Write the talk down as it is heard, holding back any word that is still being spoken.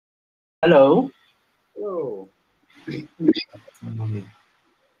Hello. Whoa.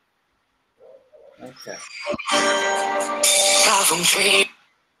 Okay.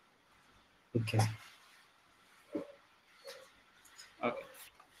 Okay. Okay.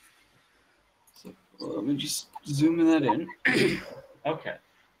 So let me just zoom that in. Okay.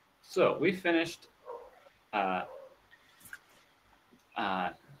 So we finished uh,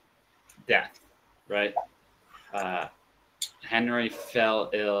 death, right? Uh, Henry fell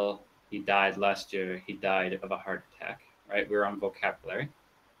ill. He died last year. He died of a heart attack, right? We're on vocabulary.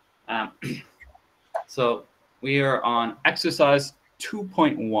 Um, so we are on exercise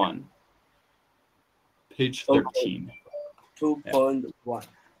 2.1, page Okay. 13. Yeah. 2.1.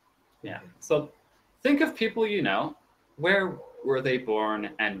 Yeah. Okay. So think of people you know. Where were they born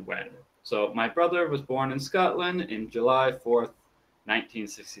and when? So my brother was born in Scotland in July 4th,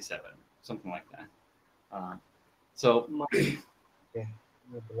 1967, something like that. Uh, so, My, yeah.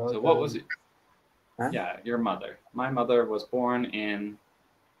 My so what brother. was it? Huh? Yeah, your mother. My mother was born in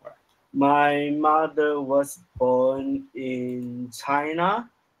where? My mother was born in China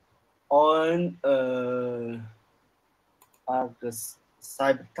on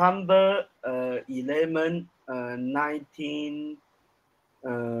September 11,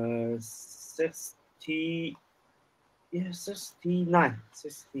 1960. Yeah, 69.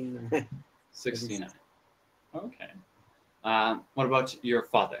 69. 69. Okay. What about your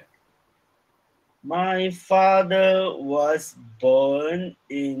father? My father was born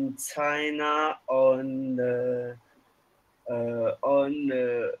in China on the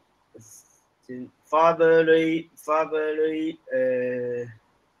February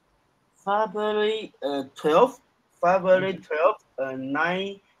 12th, February Okay. 12th,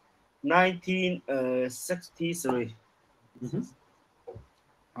 1963. Hmm.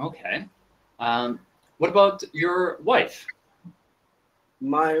 Okay. Um, what about your wife?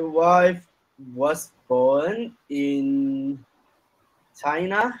 My wife was born in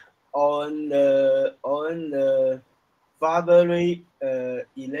China on the February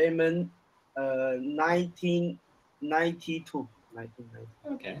 11, 1992.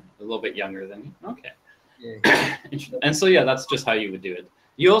 1992. Okay, a little bit younger than you. Okay. Yeah. Interesting. And so yeah, that's just how you would do it.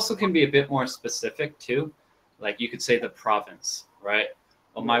 You also can be a bit more specific too. Like you could say the province, right?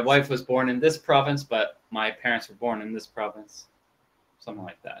 Well, my Yes. wife was born in this province, but my parents were born in this province. Something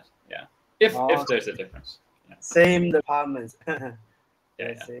like that. Yeah. If Oh, there's a difference. Yeah. same departments. Yeah,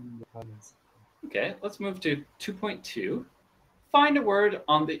 Yeah, yeah. same departments. Okay, let's move to 2.2. Find a word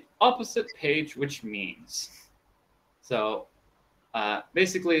on the opposite page which means. So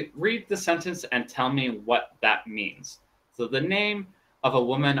basically, read the sentence and tell me what that means. So the name of a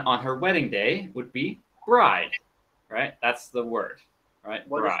woman on her wedding day would be bride, right? That's the word, right?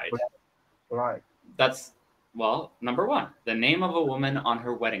 What is Bride. right? That's, well, number one, the name of a woman on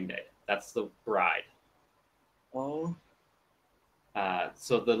her wedding day. That's the bride. Oh,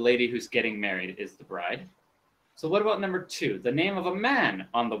 So the lady who's getting married is the bride. So what about number two, the name of a man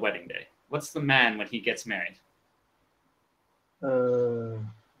on the wedding day? What's the man when he gets married? uh,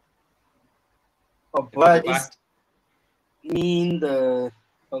 If we go bride is back, mean the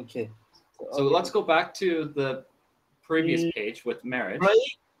okay. So, so okay. let's go back to the previous Mm, page with marriage. bride,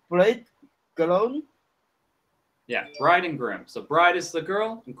 bride, grown, Yeah, bride and groom. So bride is the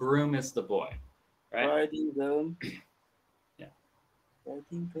girl, groom is the boy, right? riding them, Yeah.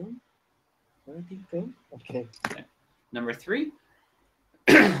 riding them, riding them. Okay. Okay. Number three,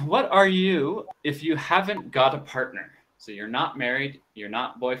 what are you if you haven't got a partner? So you're not married, you're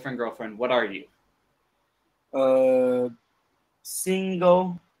not boyfriend, girlfriend. What are you? Uh,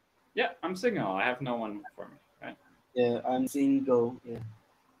 single. Yeah, I'm single. I have no one for me, right? Yeah, I'm single. Yeah.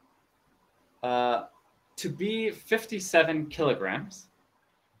 Uh, to be 57 kilograms,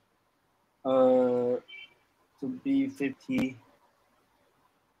 Uh, to be 50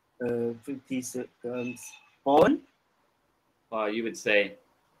 seconds. Born. you would say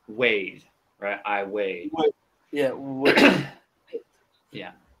weighed, right? I weighed. Wait. Yeah. Wait.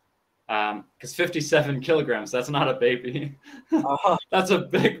 Yeah. Because 57 kilograms, that's not a baby. Uh-huh. That's a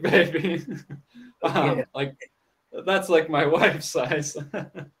big baby. Okay. Like, that's like my wife's size.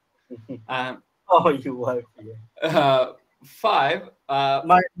 um, Oh, you wife. Yeah. uh, five.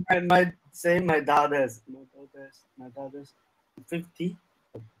 My same. My daughter's 50.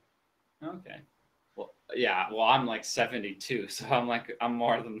 Okay. Well, yeah. Well, I'm like 72, so I'm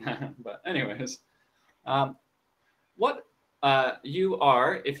more than that. But anyways, um, what you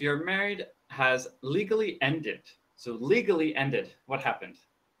are if you're married has legally ended. So legally ended. What happened?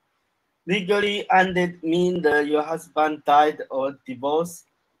 Legally ended mean that your husband died or divorced.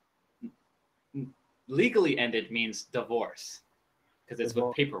 Legally ended means divorce because it's with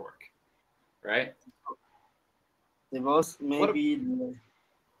Divorce. paperwork. right? Divorce maybe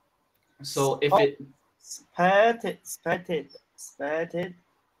So if it separated.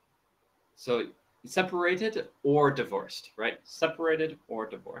 so separated or divorced, right? Separated or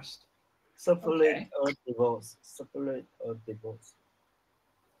divorced. Separate Okay. or divorce. Separate or divorce.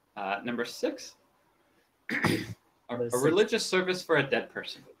 Number 6. A Number 6. religious service for a dead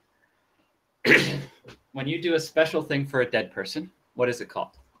person. When you do a special thing for a dead person, what is it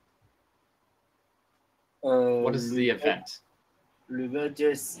called? What is the event?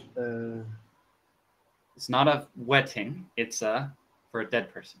 Religious. It's not a wedding. It's for a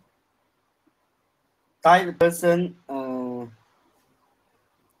dead person. Died person.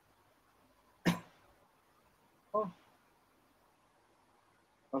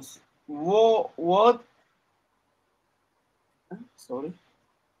 What? Sorry.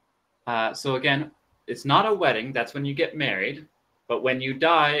 So again, it's not a wedding. That's when you get married. But when you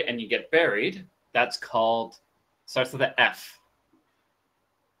die and you get buried, that's called, starts with an F.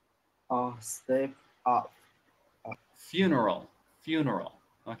 Step up. Funeral. Funeral.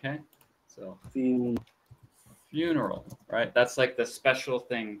 Okay? So funeral, right? That's like the special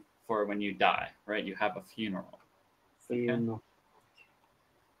thing for when you die, right? You have a funeral. Funeral.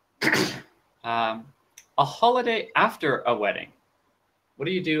 Okay? A holiday after a wedding. What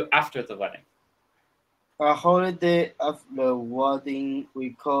do you do after the wedding? A holiday after wedding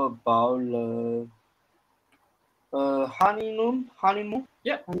we call about the honeymoon. Honeymoon.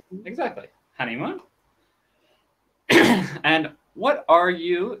 Yeah, exactly. Honeymoon. And what are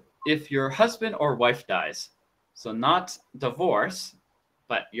you if your husband or wife dies? So not divorce,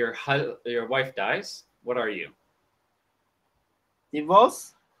 but your wife dies. What are you?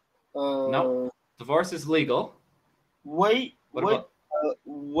 Divorce. No, divorce is legal. Wait. What Wait. about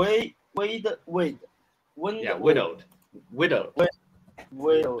Wait. yeah, widowed. Widowed.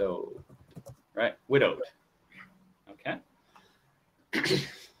 Widowed. Right, widowed. Okay.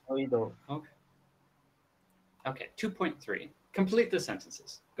 Widowed. Okay, 2.3. Complete the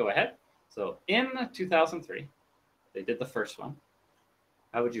sentences. Go ahead. So in 2003, they did the first one.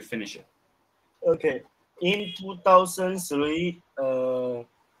 How would you finish it? Okay. In 2003,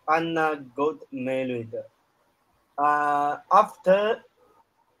 Anna got married.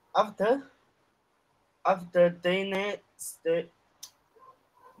 After Dana stayed.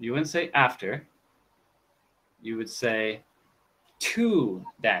 You wouldn't say after. You would say to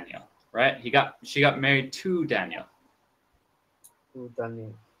Daniel, right? She got married to Daniel. To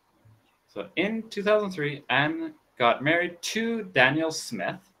Daniel. So in 2003, Anne got married to Daniel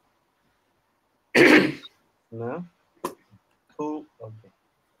Smith. No. To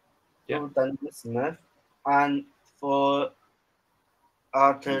Yeah. To Daniel Smith, and for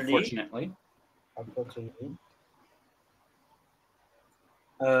Unfortunately,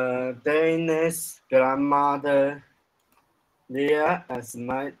 Dana's grandmother Leah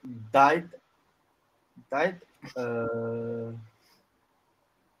Smith died. Died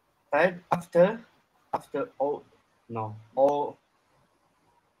after all no all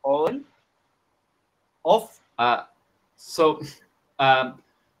on off. So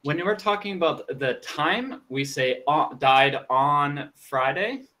when you were talking about the time, we say died on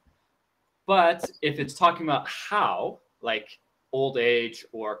Friday. But if it's talking about how, like old age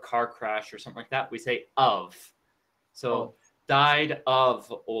or car crash or something like that, we say of. So died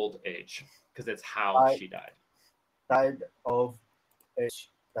of old age because it's how she died. Died of age.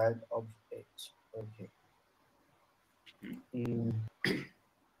 Died of age. Okay.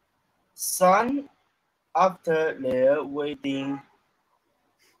 Son after their wedding,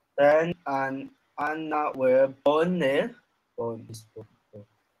 Dan and Anna were born there. On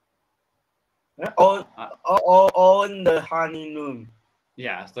the honeymoon.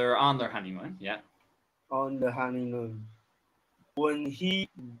 Yeah, they're on their honeymoon. Yeah. On the honeymoon. When he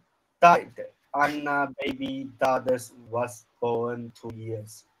died, Anna baby daughter was born 2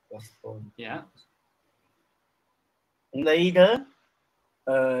 years. Yeah. Later,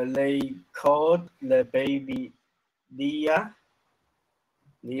 they called the baby Leah.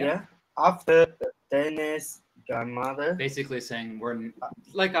 Yeah. After Dana's grandmother. Basically saying we're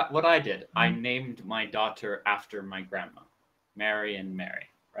like what I did. I named my daughter after my grandma, Mary and Mary,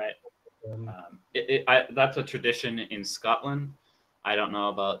 right? That's a tradition in Scotland. I don't know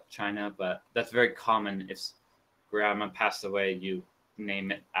about China, but that's very common. If grandma passed away, you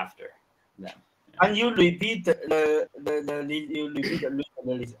name it after them. And you repeat the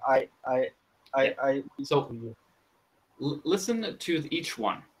list. So listen to each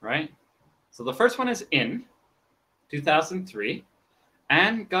one, right? So the first one is in 2003.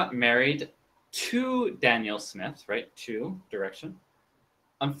 Anne got married to Daniel Smith, right? To direction.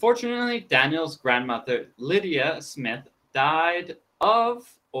 Unfortunately, Daniel's grandmother, Lydia Smith, died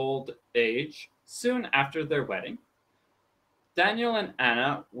of old age soon after their wedding. Daniel and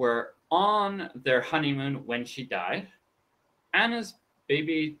Anna were on their honeymoon when she died. Anna's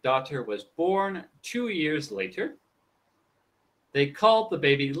baby daughter was born 2 years later. They called the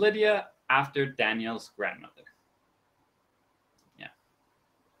baby Lydia after Daniel's grandmother. Yeah.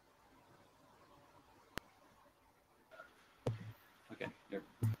 Okay,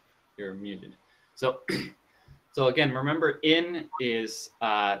 you're muted. So, so again, remember, in is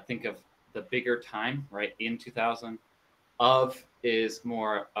think of the bigger time, right? In 2000. Of is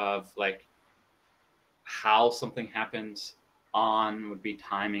more of like how something happens. On would be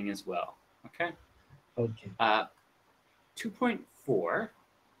timing as well. Okay. Okay. 2.4.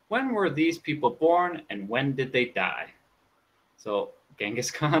 When were these people born and when did they die? So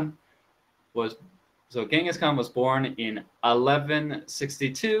Genghis Khan was born in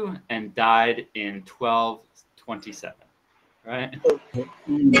 1162 and died in 1227. Right? Okay.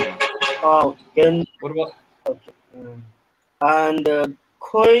 Oh, can What about okay. And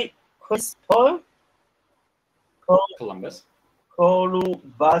Christopher Columbus?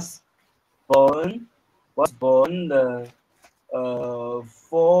 Columbus was born the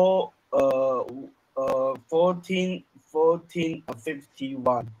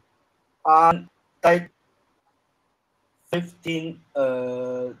 1451 and died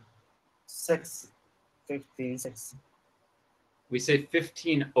 1506. We say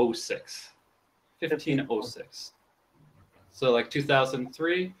 1506. 1506. So like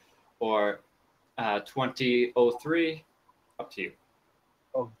 2003 or 2003, up to you.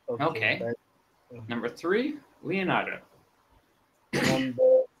 Okay. Number 3, Leonardo.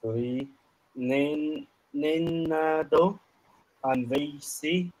 Number 3, Leonardo and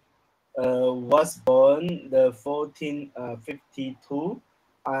Vinci was born the 1452.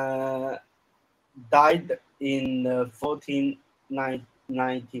 Died in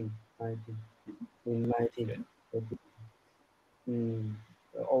 1419.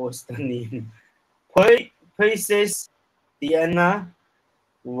 Always the name. Princess Diana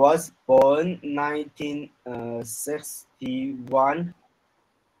was born 1961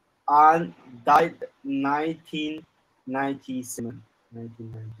 and died 1997.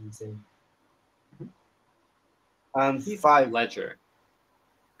 And Heath 5. Ledger.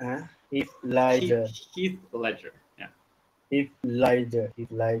 Heath Ledger. Heath Ledger. Yeah. Heath Ledger.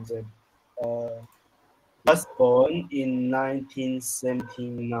 Was born in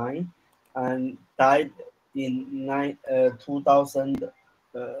 1979 and died in 2008.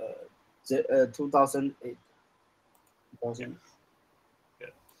 2008.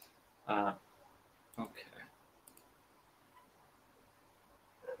 Good.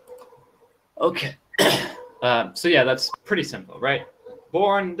 Okay. So yeah, that's pretty simple, right?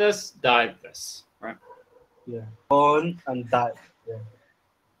 Born this, died this, right? Yeah. Born and died. Yeah.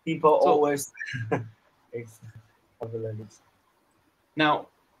 People always Now,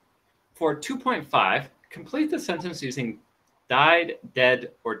 for 2.5, complete the sentence using died,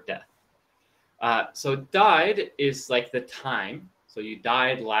 dead, or death. So died is like the time. So you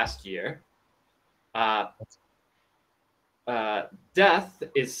died last year. Death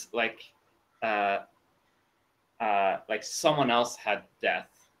is like someone else had death.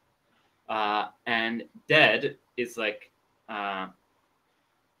 And dead is like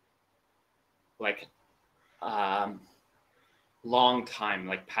long time,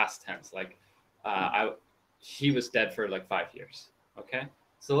 like past tense. Like he was dead for like 5 years. Okay.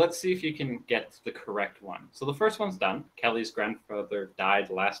 So let's see if you can get the correct one. So the first one's done. Kelly's grandfather died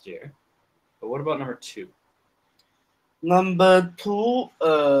last year. But what about number 2? Number 2,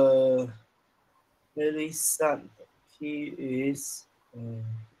 very sad. He is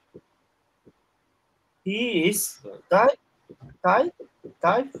died.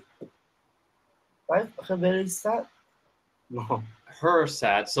 Very sad. No. Her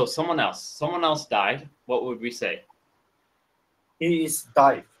sad. So someone else died. What would we say? He is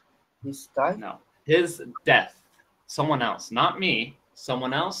died. He's died? No. His death. Someone else. Not me.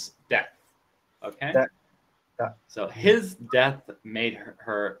 Someone else. Death. Okay? That. So his death made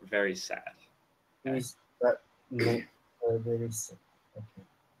her very sad. Okay? His death made her very sad. Okay.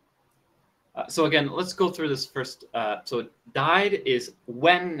 So again, let's go through this first. So died is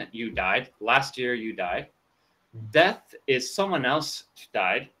when you died. Last year you died. Death is someone else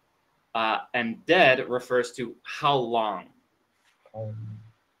died. And dead refers to how long.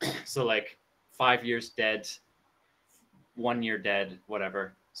 So like 5 years dead, 1 year dead,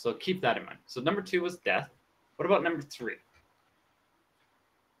 whatever. So keep that in mind. So number 2 was death. What about number 3?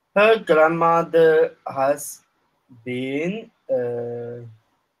 Her grandmother has been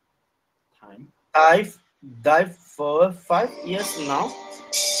died for 5 years now.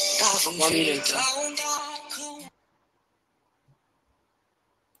 1 minute.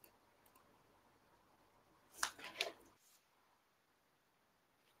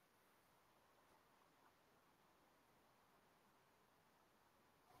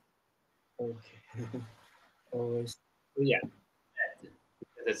 Okay. Always. Yeah,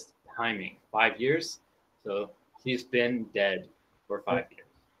 it's timing. 5 years. So he's been dead for 5 years.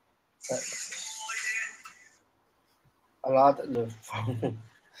 A lot of phone.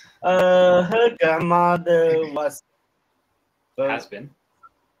 Her grandmother was Has been.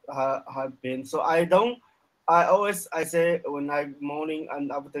 have been. So I don't. I say when I morning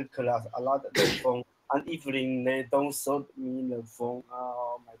and after class a lot of the phone and evening they don't show me the phone.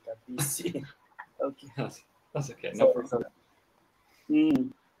 Oh my god, busy. Okay. That's okay. No problem.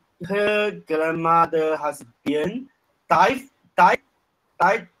 Mm. Her grandmother has been died died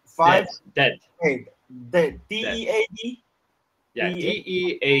five Dead. Dead. DEAD. Yeah,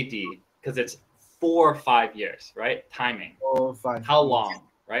 DEAD, because it's 4 or 5 years, right? Timing. Or 5. How long,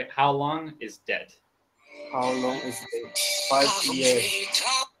 right? How long is dead? How long is it? 5 years.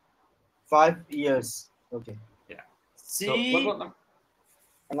 5 years. Okay. Yeah. See, So what about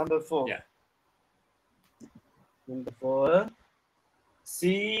number 4. Yeah. Number 4.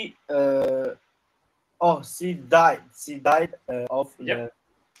 She she died. She died of the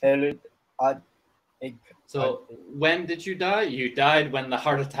heart attack. So when did you die? You died when the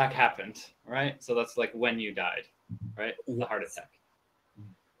heart attack happened, right? So that's like when you died, right? Yes. The heart attack.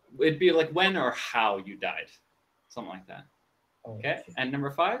 It'd be like when or how you died, something like that. Okay. And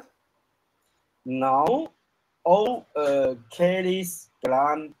number 5. Now, all Kelly's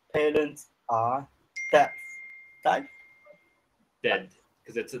grandparents are dead. Dead,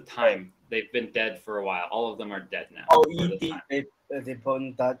 because it's a time. They've been dead for a while. All of them are dead now. Oh, for the time. they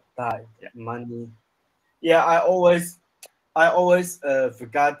put that died. Yeah. Money. Yeah, I always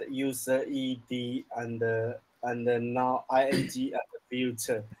forgot to use ed and now ing at the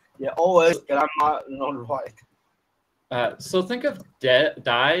future. Yeah, always grammar not right. So think of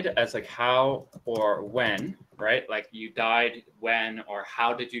died as like how or when, right? Like you died when or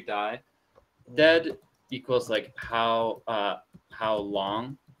how did you die? Dead equals like how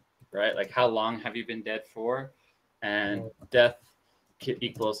long, right? Like how long have you been dead for? And death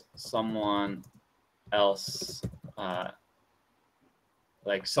equals someone else,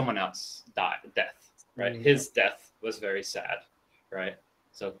 like someone else death, right? His death was very sad, right?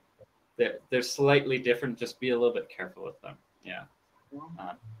 So they're slightly different. Just be a little bit careful with them. Yeah.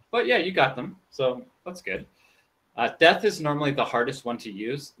 But yeah, you got them. So that's good. Death is normally the hardest one to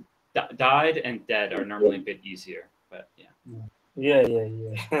use. Died and dead are normally a bit easier. But yeah. Yeah.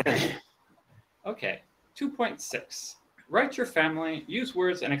 Okay. 2.6. Write your family. Use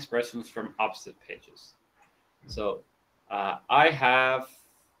words and expressions from opposite pages. So I have.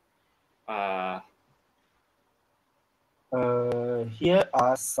 Here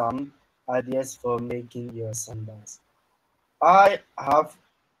are some ideas for making your sentence. I have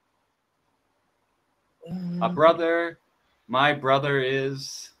a brother. My brother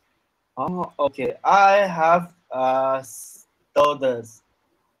is. Oh, okay. I have daughters.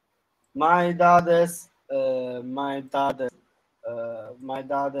 My daughters very noisy.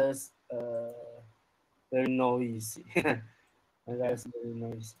 My daughters very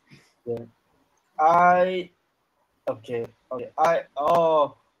noisy. Yeah.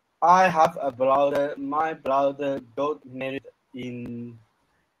 I have a brother. My brother got married in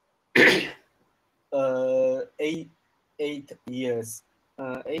 8 years.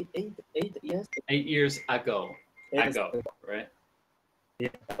 8 years. 8 years ago. Right? Yeah.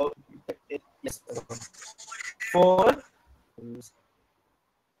 8 years ago. 4.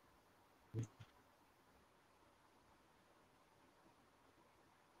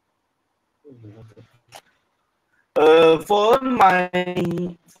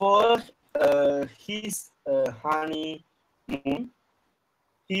 For his honeymoon,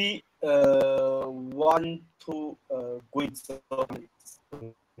 he want to quit.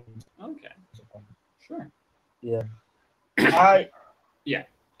 Okay, sure. Yeah. Yeah.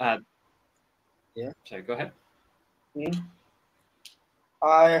 Yeah. Sorry, go ahead.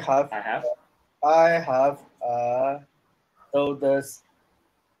 I have daughters.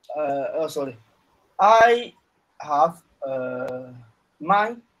 Sorry. I have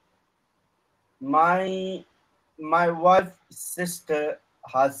my wife's sister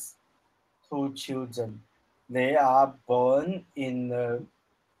has 2 children. They are born in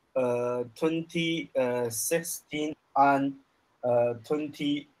 2016 and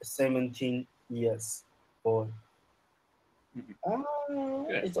 2017 years born.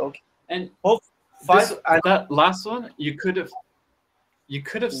 It's okay. And Five and that last one, you could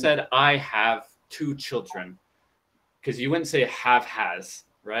have said I have 2 children, because you wouldn't say have has,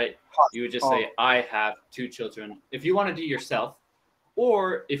 right? You would just say I have 2 children. If you want to do yourself,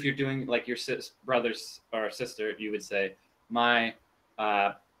 or if you're doing like your brothers or sister, you would say my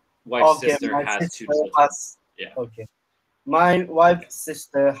wife's sister my has 2 sister children. has Yeah. okay. My wife's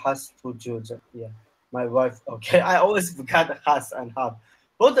sister has 2 children. Yeah, my wife. Okay, I always forget has and have.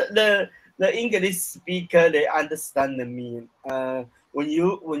 But the English speaker they understand the mean. When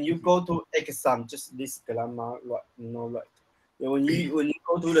you go to exam, just this grammar, right? Right. Yeah, when you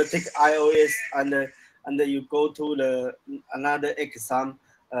go to the take iOS and then you go to the another exam,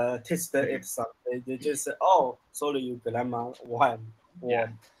 tester exam, they just say, oh, sorry, you grammar one. Yeah.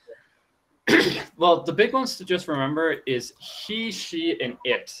 Well, the big ones to just remember is he, she, and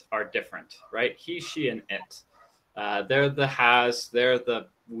it are different, right? He, she, and it. They're the has, they're the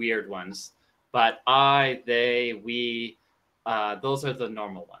weird ones. But I, they, we, those are the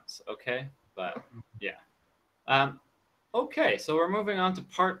normal ones, okay? But yeah. Okay, so we're moving on to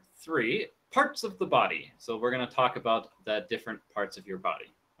part 3, parts of the body. So we're going to talk about the different parts of your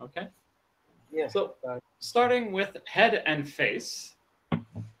body, okay? Yeah. So starting with head and face.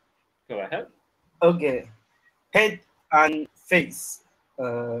 Go ahead. Okay. Head and face.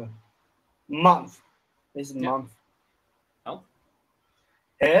 Mouth. This Yeah. mouth. Mouth.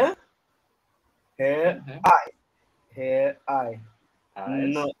 Hair. Hair. Okay. Eye. Hair. Eye.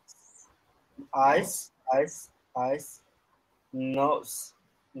 Eyes. Nose. Eyes. Eyes. Eyes. Nose.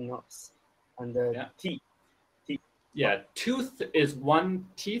 Nose. And the Yeah. teeth. Yeah. Tooth is one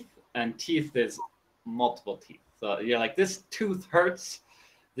teeth, and teeth is multiple teeth. So you're like, this tooth hurts,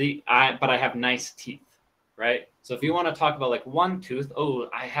 but I have nice teeth, right? So if you want to talk about like one tooth, oh,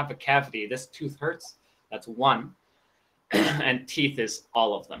 I have a cavity, this tooth hurts, that's one. And teeth is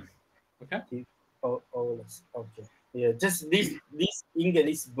all of them. Okay. Teeth. Oh, okay. Yeah. Just this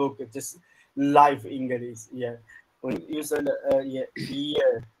English book. Just live English. Yeah. When you said yeah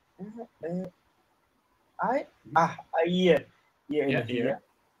ear. I ear. Ear Yeah. and here. Ear.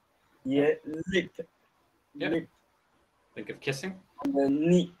 Yeah. Lip. Yeah. Lip. Think of kissing. And the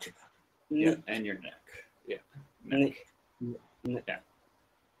neck. Yeah. And your neck. Yeah. Neck. Neck. Yeah.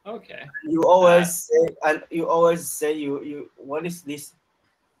 Okay. You always say, and you always say, you. What is this?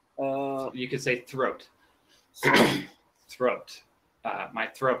 You could say throat. Throat. My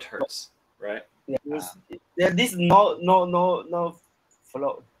throat hurts, right? Yeah, this no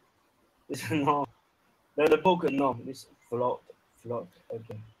float. This no the book no this float.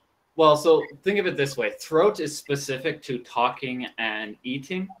 Okay. Well, so think of it this way: throat is specific to talking and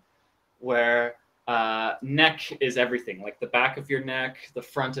eating, where neck is everything, like the back of your neck, the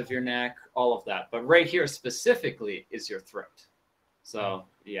front of your neck, all of that. But right here specifically is your throat. So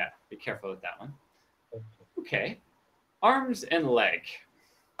yeah, be careful with that one. Okay, arms and leg.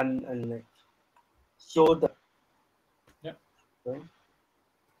 And neck. Shoulder. Yep. Okay.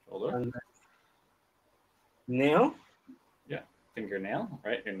 Shoulder. And nail. Yeah. Fingernail,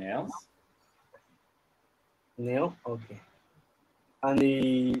 right? Your nails. Nail. Okay. And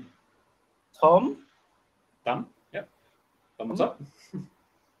the thumb. Thumb. Yep. Thumbs up.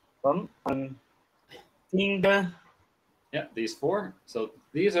 Thumb and finger. Yeah, these 4. So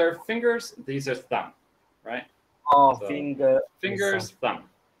these are fingers, these are thumb, right? Oh, So, finger. Fingers, thumb.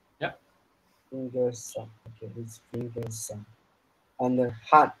 Yep. Finger, thumb. Okay, this finger, thumb. And the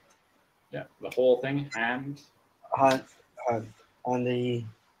hand. Yeah, the whole thing, hand. Hand. And the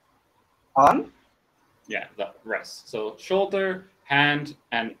arm. Yeah, the rest. So shoulder, hand,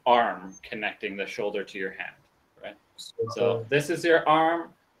 and arm connecting the shoulder to your hand, right? So this is your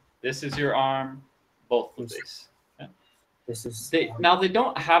arm, both of these. Yeah. This is Now they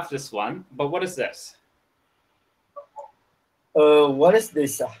don't have this one, but what is this? what is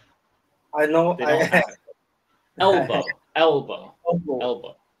this? I know. They don't have it. Elbow. Elbow.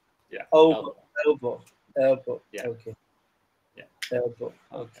 Yeah. Elbow. Yeah. Okay. Yeah. Elbow.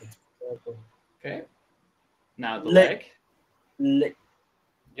 Okay. Elbow. Okay. Now the Leg. leg.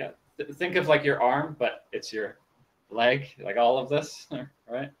 Yeah. Think of like your arm, but it's your leg, like all of this,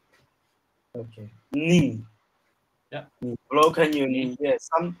 right? Okay. Knee. Yeah. Knee. Broken your knee. Yeah.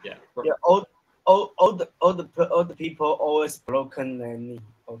 Yeah. Yeah. All the people always broken their knee.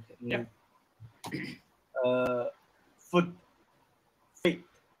 Okay. Knee. Yeah. Feet.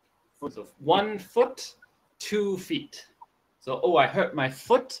 So 1 foot, 2 feet. So, oh, I hurt my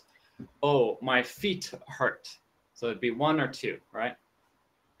foot. Oh, my feet hurt. So it'd be 1 or 2, right?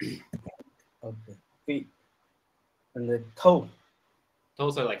 Okay. Feet. And the toe.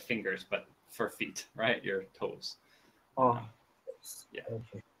 Toes are like fingers, but for feet, right? Your toes. Oh. Yeah.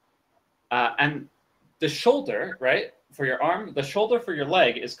 Okay. And the shoulder, right, for your arm, the shoulder for your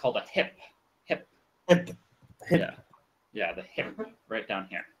leg is called a hip. Hip. Hip. Hip. Yeah. Yeah, the hip, right down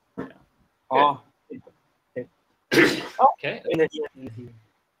here. Yeah. Oh. Okay. In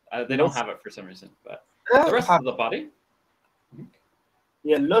here. They don't have it for some reason, but Uh, the rest of the body.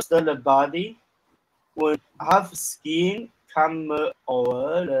 Yeah, most of the body will have skin come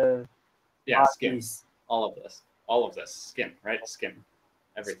over the Yeah, skin. bodies. All of this, skin, right? Skin,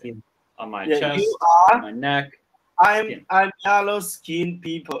 everything. Skin. On my Yeah, chest, you on are. my neck. Skin. I'm yellow skin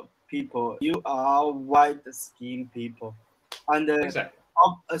people. You are white skin people, and Exactly.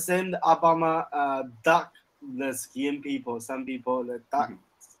 same Obama dark the skin people. Some people the dark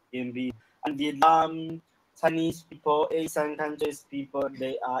skin people, and Vietnam, Chinese people, Asian countries people,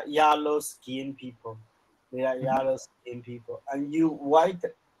 they are yellow skin people. They are yellow skin people, and you white.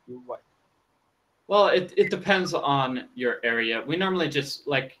 You white. Well, it depends on your area. We normally just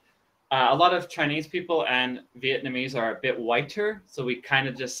like a lot of Chinese people and Vietnamese are a bit whiter, so we kind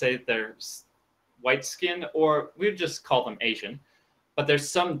of just say they're white skinned, or we just call them Asian. But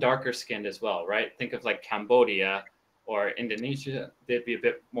there's some darker skinned as well, right? Think of like Cambodia or Indonesia; they'd be a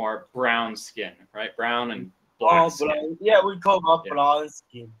bit more brown skin, right? Brown and black skin. Brown. Yeah, we call it brown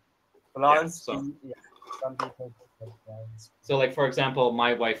skin. Brown skin. So, yeah, some people call brown skin. So, like for example,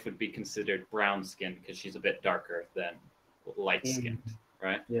 my wife would be considered brown skinned because she's a bit darker than light skinned,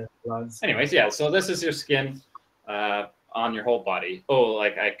 right? Yeah, brown skin. Anyways, yeah. So this is your skin on your whole body. Oh,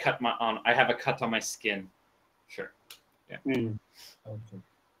 like I have a cut on my skin. Sure. Yeah. Okay.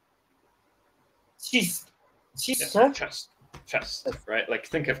 Chest. Chest. Yeah. Chest. Right. Like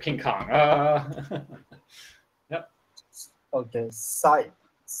think of King Kong. Yep. Okay. Side.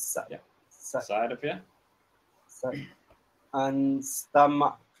 Yeah. Side of you. Side. And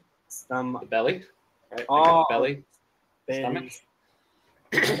stomach. The belly. Right. Oh, belly. belly.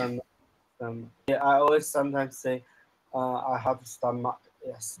 Stomach. Stomach. Yeah, I always sometimes say, I have stomach.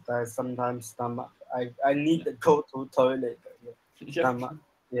 Yes, there's sometimes stomach. I need to go to toilet. Yeah. Yeah. Stomach.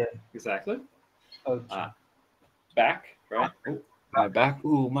 Yeah. Exactly. Okay. Back. Right. Ooh, my back.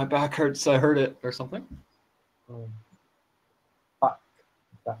 Ooh, my back hurts. I heard it or something. Back.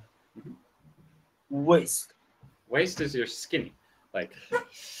 Waist. Waist is your skinny, like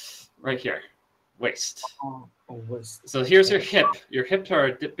right here. Waist. Waist. So here's your hip. Your hips are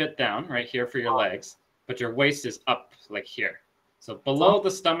a bit down right here for your legs, but your waist is up like here. So below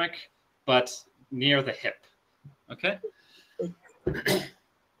the stomach, but near the hip. Okay?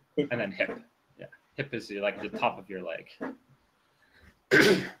 And then hip. Yeah. Hip is like the top of your leg.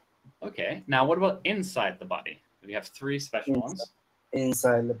 Okay. Now what about inside the body? We have three special ones.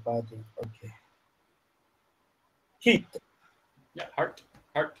 Inside the body. Okay. Heat. Yeah, heart.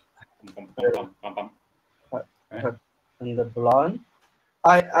 Bum, bum, bum, bum, bum. Right. And the blood.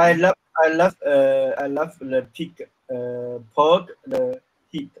 I love the pig. Pork the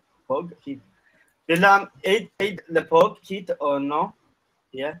heat. Pork heat. Vietnam ate the pork heat or no?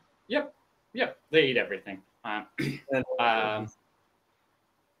 Yeah. Yep. They eat everything. My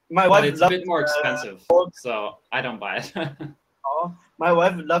But wife it's a bit more expensive, so I don't buy it. My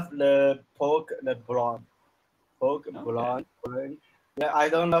wife loves the pork, the blonde. Pork, blonde. Yeah, I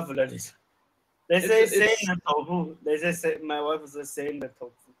don't love this. They say same the tofu. They say my wife is the same the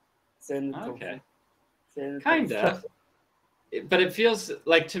tofu. Same the tofu. Okay. Same the Kind tofu. of. But it feels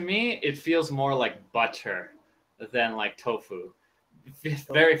like, to me, it feels more like butter than like tofu.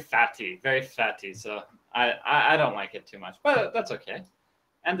 Very fatty. So I don't like it too much, but that's okay.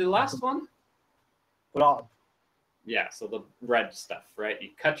 And the last one? Blood. Yeah, so the red stuff, right? You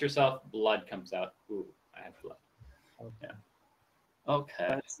cut yourself, blood comes out. Ooh, I have blood. Okay. Yeah. Okay.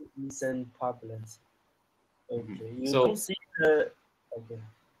 That's recent problems. Okay. You So- don't see the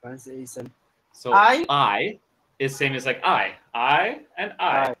pronunciation. So I- I is same as like I and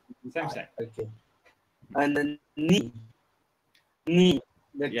I. Same. Okay. And then knee. The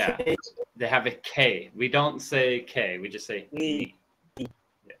Yeah. K They have a K. We don't say K. We just say Knee. knee.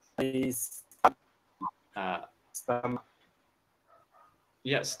 Yes. is stomach.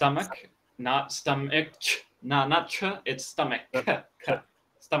 Yeah, stomach, not stomach. No, not ch. It's stomach.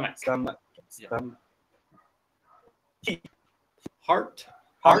 Stomach. Stomach. Yeah. Stomach. Heart.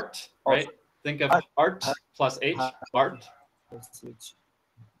 Heart. Right? Think of Heart. art plus H. Heart. Heart. Switch.